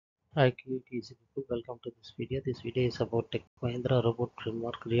Hi, easy people. Welcome to this video. This video is about Tech Mahindra robot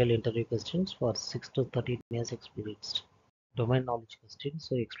framework real interview questions for 6 to 13 years experienced. Domain knowledge questions.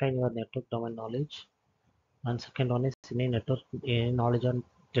 So explain your network domain knowledge. And second one is any network knowledge on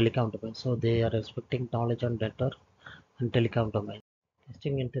telecom domain. So they are expecting knowledge on network and telecom domain.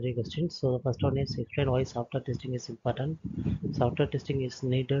 Testing interview questions. So the first one is explain why software testing is important. Software testing is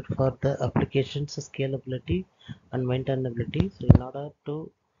needed for the application's scalability and maintainability. So in order to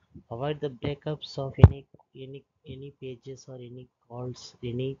avoid the breakups of any pages or any calls,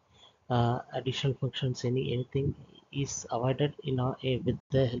 any additional functions, anything is avoided with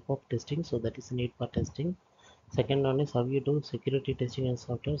the help of testing. So that is the need for testing. Second one is how you do security testing and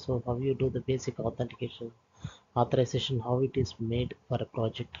software. So how you do the basic authentication, authorization, how it is made for a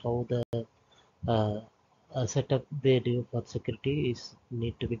project, how the uh, setup they do for security is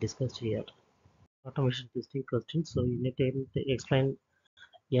need to be discussed here. Automation testing questions. So you need to explain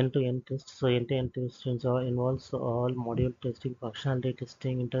end-to-end test. So end-to-end testing involves all module testing, functionality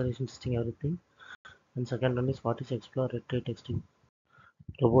testing, integration testing, everything. And second one is what is exploratory testing.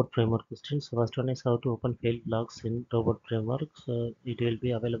 Robot framework questions. So first one is how to open failed logs in robot framework. So it will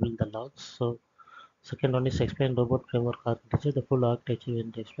be available in the logs. So second one is explain robot framework architecture. The full architecture will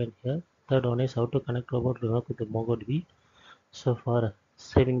be explained here. Third one is how to connect robot framework with the MongoDB. So for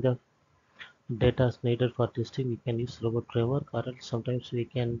saving the data needed for testing, we can use robot framework, or else sometimes we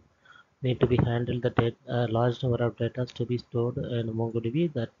can need to be handled the large number of data to be stored in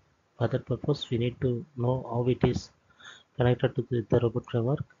MongoDB. That for that purpose we need to know how it is connected to the robot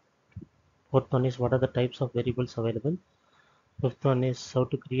framework. Fourth one is what are the types of variables available. Fifth one is how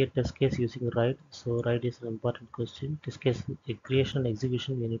to create test case using RIDE. So RIDE is an important question. Test case creation and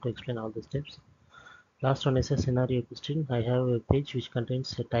execution, we need to explain all the steps. Last one is a scenario question. I have a page which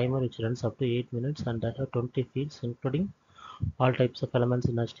contains a timer which runs up to 8 minutes and I have 20 fields including all types of elements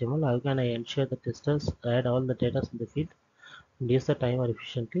in HTML. How can I ensure the testers add all the data in the field and use the timer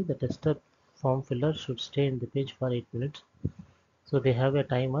efficiently? The tester form filler should stay in the page for 8 minutes. So they have a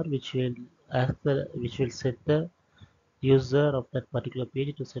timer which will set the user of that particular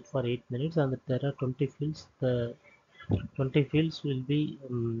page to set for 8 minutes, and there are 20 fields. The 20 fields will be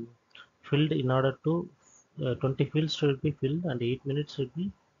filled in order to 20 fields should be filled and 8 minutes should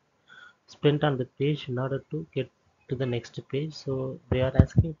be spent on the page in order to get to the next page. So they are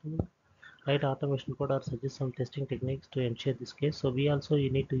asking to write automation code or suggest some testing techniques to ensure this case. So we also you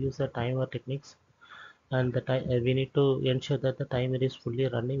need to use the timer techniques, and the time we need to ensure that the timer is fully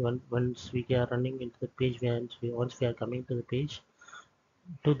running once we are running into the page. Once we are coming to the page,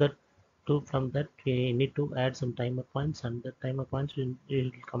 to that to from that we need to add some timer points, and the timer points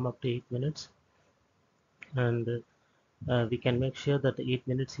will come up to 8 minutes, and we can make sure that the 8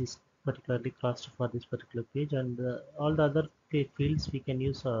 minutes is particularly crossed for this particular page, and all the other fields we can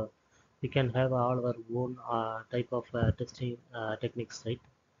use. We can have all our own type of testing techniques, right?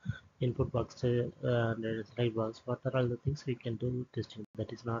 Input box and slide box. What are all the things we can do testing?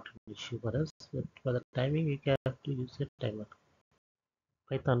 That is not an issue for us. But for the timing, we have to use a timer.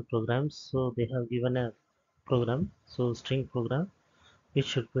 Python programs. So they have given a program. So string program which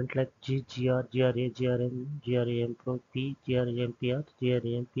should print like G, GR, GRA, GRM, GRAM Pro, P, GRAMPR,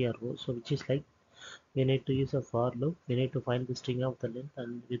 GRAMPRO. So which is like we need to use a for loop. We need to find the string of the length,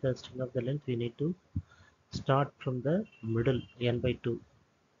 and with the string of the length, we need to start from the middle n by 2.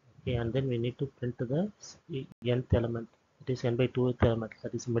 Okay, and then we need to print to the nth element. It is n by 2th element.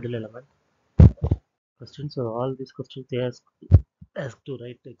 That is middle element. Questions. So all these questions they ask to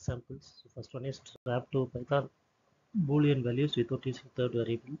write examples. So first one is trap to Python Boolean values without using third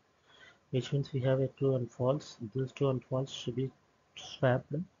variable, which means we have a true and false. Those true and false should be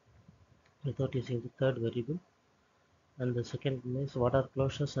swapped without using the third variable. And the second one is what are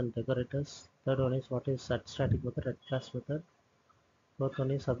closures and decorators. Third one is what is at static method, at class method. Fourth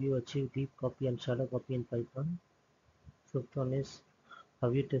one is how you achieve deep copy and shallow copy in Python. Fifth one is how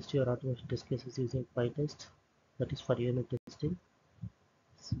you test your automation test cases using PyTest. That is for unit testing.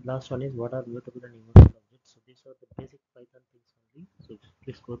 Last one is what are mutable and immutable objects. So these are the basic Python things only. So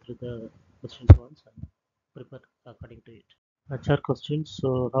please go through the questions once and prepare according to it. HR questions.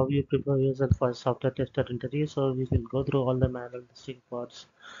 So how you prepare yourself for software tester interview? So we will go through all the manual testing parts,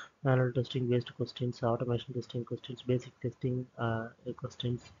 manual testing based questions, automation testing questions, basic testing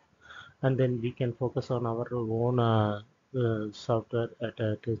questions, and then we can focus on our own software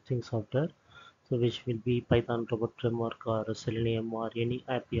at testing software. So which will be Python robot framework or Selenium or any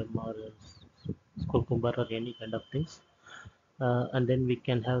Appium or Cucumber or any kind of things. And then we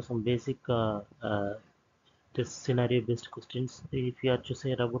can have some basic this scenario based questions. If you are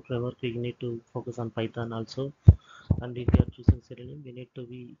choosing a robot framework, we need to focus on Python also. And if you are choosing Selenium, we need to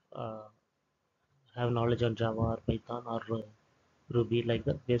be have knowledge on Java or Python or Ruby, like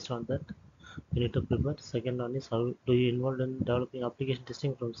that. Based on that, we need to prepare. Second one is, how do you involved in developing application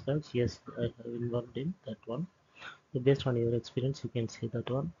testing from scratch? Yes, I have involved in that one. So based on your experience, you can say that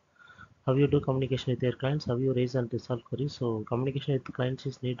one. How you do communication with your clients? How you raise and resolve queries? So communication with clients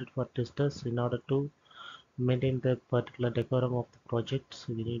is needed for testers in order to maintain the particular decorum of the project.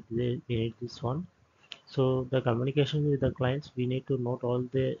 So we need this one. So the communication with the clients, we need to note all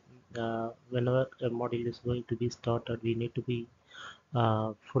the whenever a module is going to be started, we need to be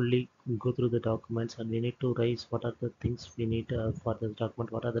fully go through the documents, and we need to raise what are the things we need for the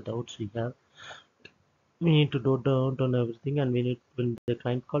document, what are the doubts we have. We need to note down on everything, and we need, when the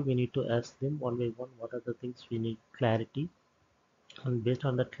client call, we need to ask them one by one what are the things we need clarity, and based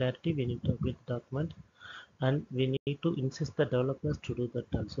on that clarity we need to update the document, and we need to insist the developers to do that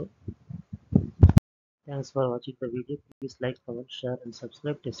also. Thanks for watching the video. Please like, comment, share and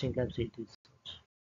subscribe. Testing Labs 80.